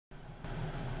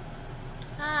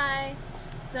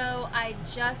So I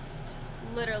just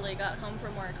literally got home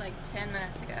from work like 10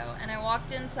 minutes ago, and I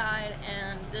walked inside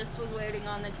and this was waiting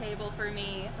on the table for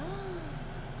me.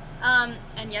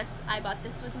 And yes, I bought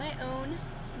this with my own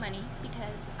money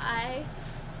because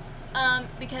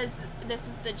this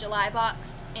is the July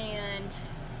box and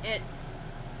it's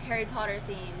Harry Potter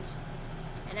themed.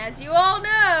 And as you all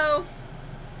know,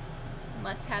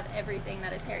 must have everything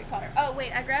that is Harry Potter. Oh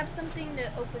wait, I grabbed something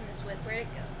to open this with. Where'd it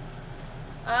go?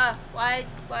 Why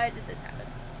did this happen?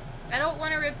 I don't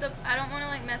want to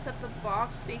like mess up the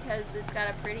box because it's got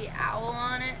a pretty owl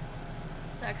on it.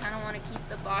 So I kind of want to keep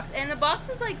the box. And the box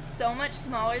is like so much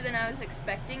smaller than I was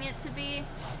expecting it to be.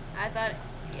 I thought,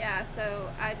 yeah, so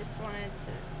I just wanted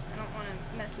to, I don't want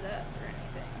to mess it up or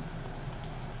anything.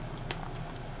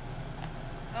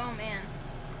 Oh man.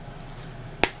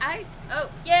 Oh,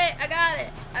 yay, I got it.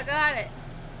 I got it.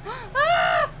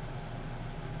 Ah!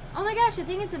 Oh my gosh, I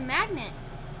think it's a magnet.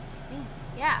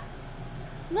 Yeah.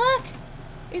 Look!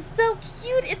 It's so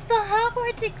cute. It's the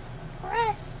Hogwarts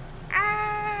Express.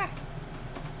 Ah!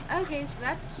 Okay, so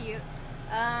that's cute.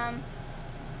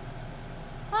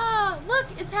 Oh, look!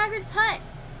 It's Hagrid's hut.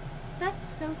 That's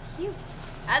so cute.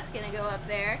 That's gonna go up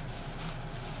there.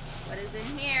 What is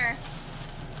in here?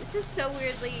 This is so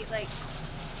weirdly, like...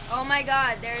 Oh my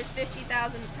god, there's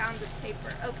 50,000 pounds of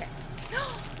paper. Okay.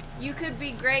 You could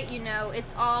be great, you know.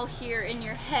 It's all here in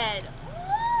your head.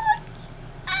 Look!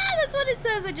 Ah, that's what it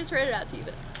says. I just read it out to you,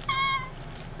 but... Ah,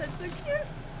 that's so cute.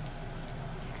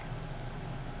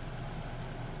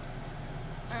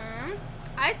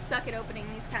 I suck at opening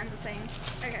these kinds of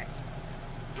things. Okay.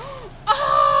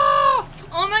 Oh!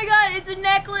 Oh my god, it's a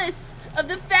necklace of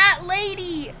the fat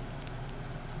lady!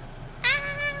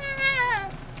 Ah!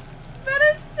 That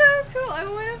is so cool. I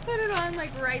want to put it on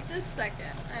like right this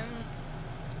second.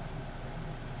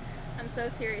 I'm so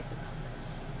serious about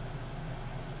this.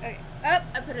 Okay. Oh,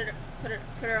 I put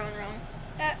her on wrong.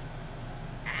 Ah.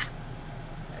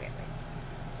 Okay, wait.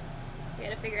 We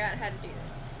gotta figure out how to do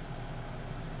this.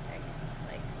 Okay,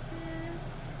 like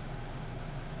this.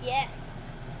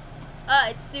 Yes. Oh,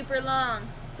 it's super long,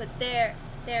 but there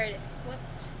it is. What?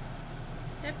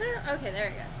 Did I put it? Okay, there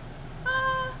it goes.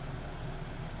 Ah.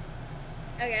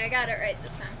 Okay, I got it right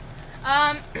this time.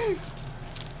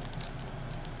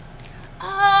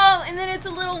 Oh, and then it's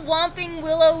a little Whomping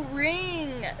Willow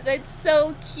ring. That's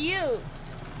so cute.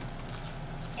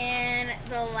 And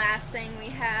the last thing we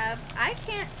have, I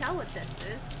can't tell what this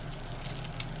is.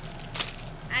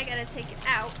 I gotta take it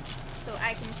out so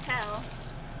I can tell.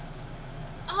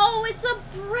 Oh, it's a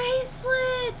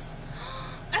bracelet.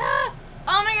 Ah,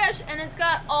 oh my gosh, and it's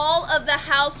got all of the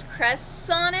house crests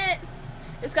on it.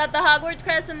 It's got the Hogwarts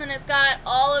crest, and then it's got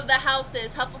all of the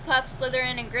houses, Hufflepuff,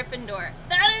 Slytherin, and Gryffindor.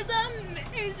 That is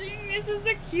amazing. This is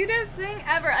the cutest thing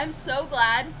ever. I'm so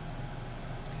glad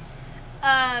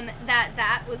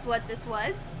that was what this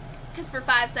was. Because for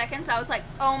 5 seconds, I was like,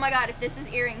 oh my god, if this is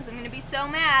earrings, I'm going to be so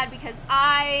mad because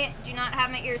I do not have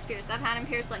my ears pierced. I've had them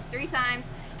pierced like 3 times,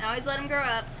 and I always let them grow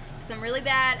up because I'm really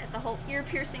bad at the whole ear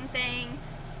piercing thing.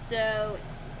 So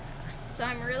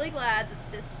I'm really glad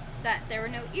that there were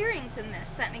no earrings in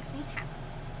this. That makes me happy.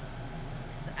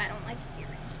 Because I don't like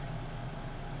earrings.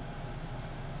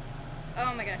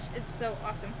 Oh my gosh, it's so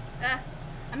awesome.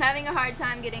 I'm having a hard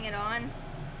time getting it on,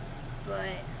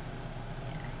 but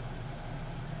yeah.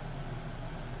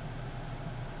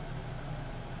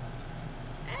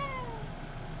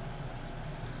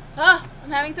 Oh,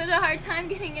 I'm having such a hard time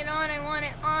getting it on. I want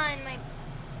it on my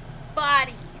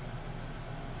body.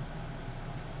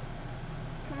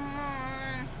 Come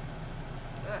on.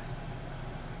 Ugh.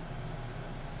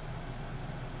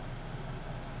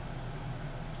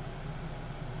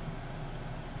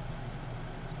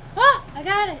 Oh, I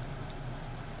got it.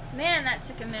 Man, that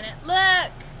took a minute.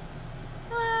 Look.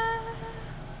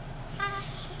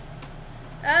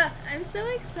 I'm so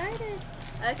excited.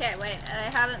 Okay, wait. I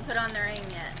haven't put on the ring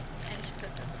yet. I should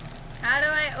put this on. How do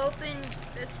I open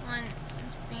this one?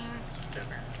 It's being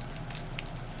sugar.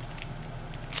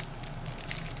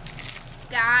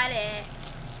 Got it.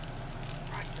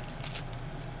 Awesome.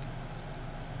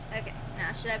 Okay,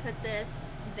 now should I put this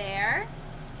there?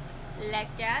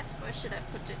 Like that? Or should I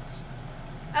put it...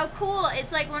 Oh, cool.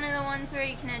 It's like one of the ones where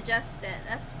you can adjust it.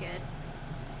 That's good.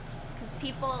 Because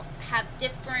people have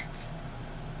different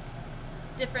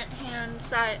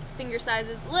finger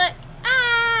sizes. Look!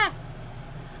 Ah!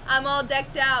 I'm all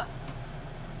decked out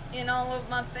in all of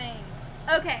my things.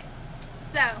 Okay,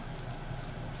 so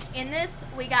in this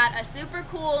we got a super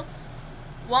cool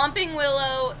Whomping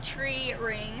Willow tree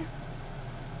ring,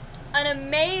 an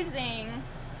amazing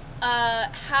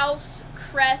house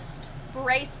crest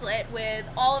bracelet with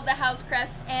all of the house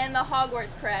crests and the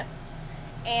Hogwarts crest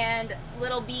and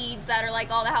little beads that are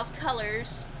like all the house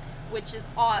colors, which is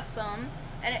awesome.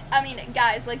 And I mean,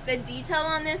 guys, like the detail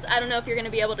on this, I don't know if you're going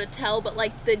to be able to tell, but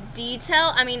like the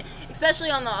detail, I mean,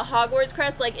 especially on the Hogwarts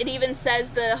crest, like it even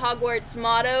says the Hogwarts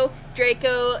motto,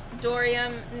 Draco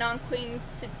Dorium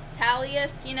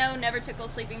Nonquintalius, you know, never tickle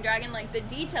sleeping dragon. Like the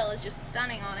detail is just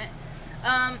stunning on it.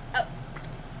 Oh,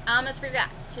 I almost forgot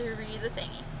to read the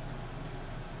thingy.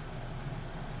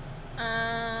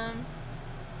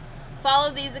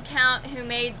 Follow these account who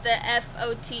made the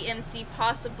FOTMC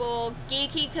possible.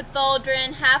 Geeky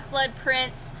Cathaldrin, Half-Blood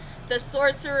Prince, The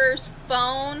Sorcerer's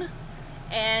Phone,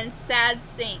 and Sad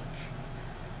Sink.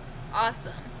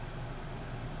 Awesome.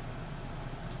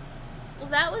 Well,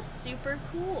 that was super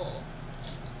cool.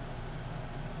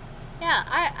 Yeah,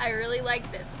 I really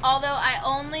like this. Although I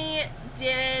only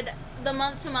did the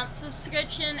month-to-month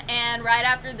subscription, and right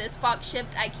after this box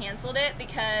shipped, I canceled it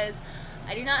because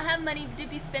I do not have money to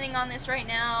be spending on this right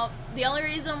now. The only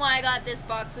reason why I got this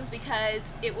box was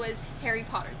because it was Harry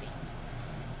Potter themed.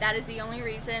 That is the only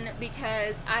reason,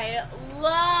 because I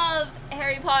love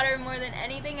Harry Potter more than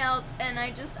anything else, and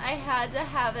I had to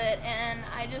have it, and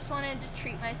I just wanted to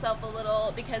treat myself a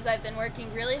little because I've been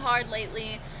working really hard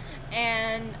lately,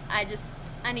 and I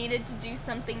needed to do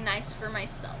something nice for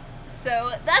myself.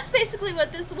 So that's basically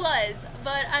what this was,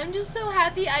 but I'm just so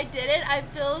happy I did it. I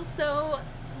feel so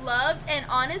loved, and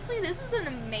honestly, this is an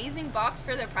amazing box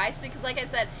for the price because, like I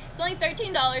said, it's only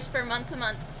 $13 for month to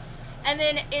month, and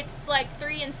then it's like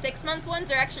 3 and 6 month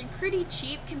ones are actually pretty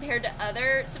cheap compared to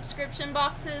other subscription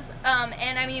boxes.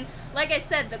 And I mean, like I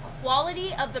said, the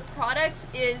quality of the products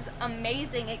is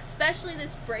amazing, especially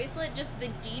this bracelet. Just the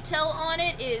detail on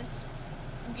it is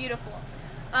beautiful.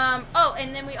 Oh,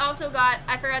 and then we also got,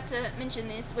 I forgot to mention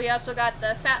this, we also got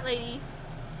the Fat Lady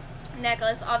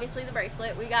necklace, obviously the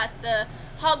bracelet. We got the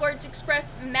Hogwarts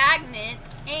Express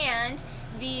magnet and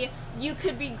the You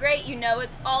Could Be Great, you know,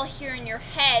 it's all here in your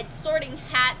head sorting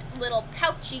hat little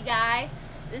pouchy guy.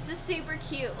 This is super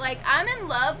cute. Like, I'm in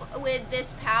love with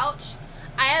this pouch.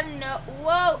 I have no,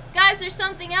 whoa, guys, there's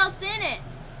something else in it.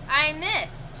 I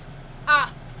missed.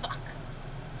 Ah, fuck.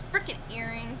 It's freaking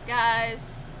earrings,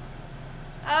 guys.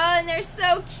 Oh, and they're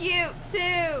so cute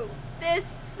too. This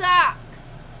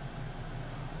sucks.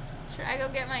 Should I go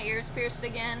get my ears pierced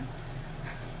again?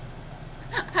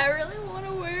 I really want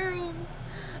to wear them.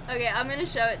 Okay, I'm going to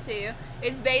show it to you.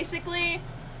 It's basically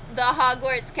the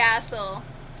Hogwarts castle.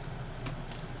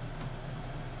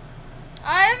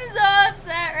 I'm so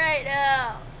upset right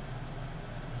now.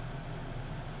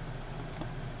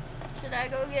 Should I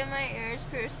go get my ears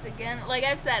pierced again? Like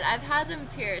I've said, I've had them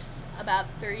pierced about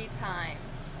 3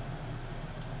 times.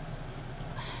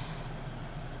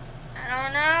 I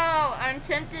don't know. I'm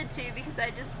tempted to because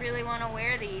I just really want to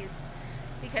wear these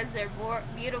because they're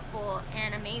beautiful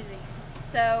and amazing.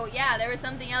 So yeah, there was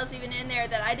something else even in there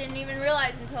that I didn't even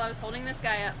realize until I was holding this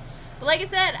guy up. But like I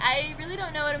said, I really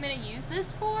don't know what I'm going to use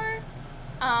this for.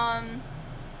 Because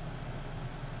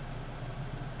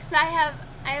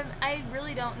I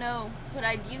really don't know what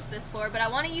I'd use this for, but I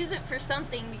want to use it for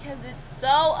something because it's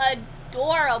so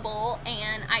adorable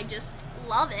and I just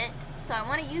love it. So I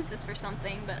want to use this for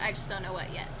something, but I just don't know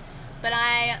what yet. But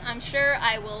I'm sure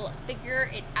I will figure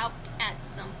it out at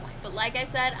some point. But like I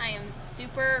said, I am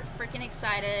super freaking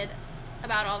excited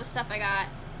about all the stuff I got.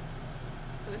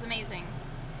 It was amazing.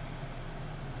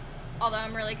 Although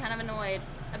I'm really kind of annoyed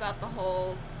about the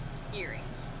whole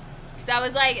earrings. Because I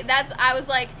was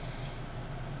like,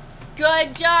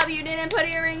 good job, you didn't put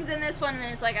earrings in this one.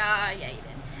 And it's like, yeah, you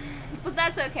did. But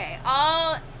that's okay.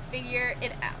 I'll figure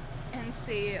it out and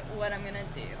see what I'm going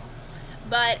to do.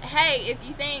 But hey, if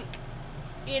you think,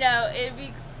 you know, it'd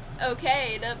be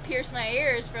okay to pierce my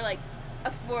ears for like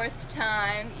a 4th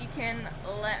time, you can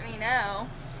let me know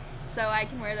so I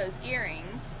can wear those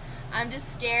earrings. I'm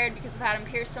just scared because I've had them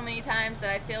pierced so many times that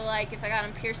I feel like if I got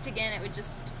them pierced again, it would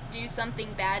just do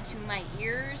something bad to my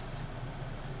ears.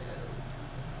 So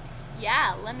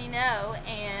yeah, let me know,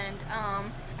 and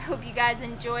I hope you guys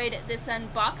enjoyed this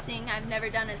unboxing. I've never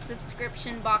done a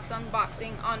subscription box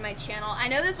unboxing on my channel. I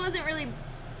know this wasn't really,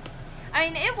 I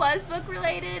mean, it was book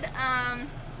related,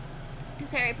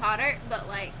 because Harry Potter, but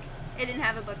like, it didn't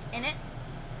have a book in it,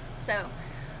 so,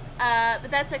 but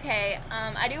that's okay.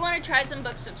 I do want to try some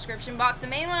book subscription box. The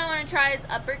main one I want to try is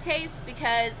Uppercase,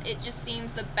 because it just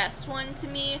seems the best one to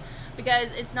me,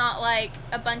 because it's not like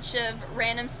a bunch of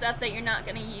random stuff that you're not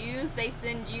going to use. They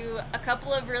send you a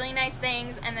couple of really nice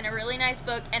things, and then a really nice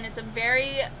book, and it's a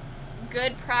very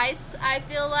good price, I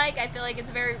feel like. I feel like it's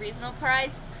a very reasonable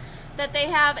price that they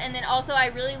have. And then also I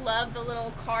really love the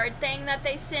little card thing that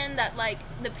they send, that like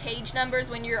the page numbers,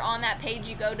 when you're on that page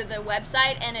you go to the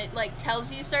website and it like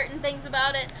tells you certain things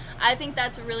about it. I think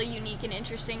that's a really unique and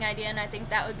interesting idea, and I think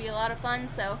that would be a lot of fun.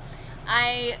 So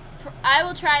I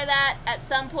will try that at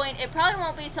some point. It probably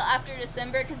won't be till after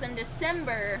December, because in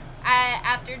December,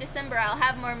 after December I'll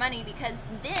have more money, because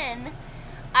then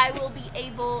I will be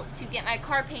able to get my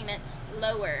car payments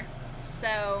lower.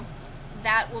 So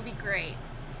that will be great.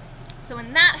 So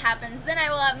when that happens, then I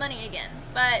will have money again.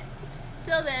 But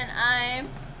till then, I'm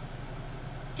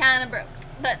kind of broke.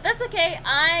 But that's okay.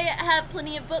 I have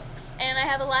plenty of books, and I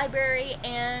have a library,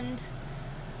 and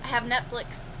I have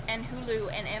Netflix and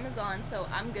Hulu and Amazon, so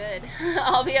I'm good.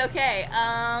 I'll be okay.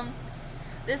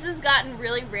 This has gotten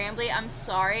really rambly. I'm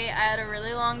sorry. I had a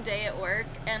really long day at work,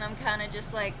 and I'm kind of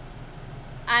just like,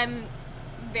 I'm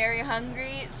very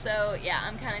hungry, so yeah,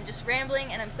 I'm kind of just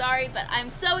rambling, and I'm sorry, but I'm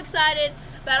so excited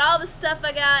about all the stuff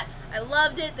I got. I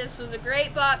loved it. This was a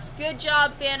great box. Good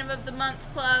job, Fandom of the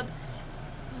Month Club.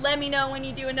 Let me know when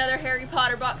you do another Harry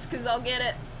Potter box, because I'll get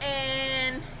it.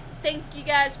 And thank you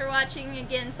guys for watching.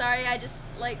 Again, sorry I just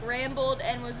like rambled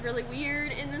and was really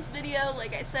weird in this video.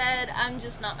 Like I said, I'm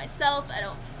just not myself. I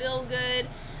don't feel good,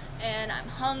 and I'm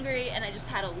hungry, and I just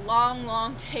had a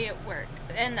long day at work,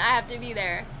 and I have to be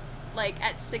there like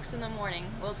at 6 in the morning.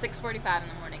 Well, 6:45 in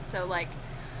the morning. So like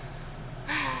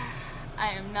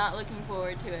I am not looking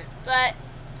forward to it. But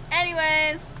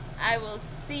anyways, I will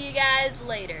see you guys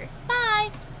later. Bye.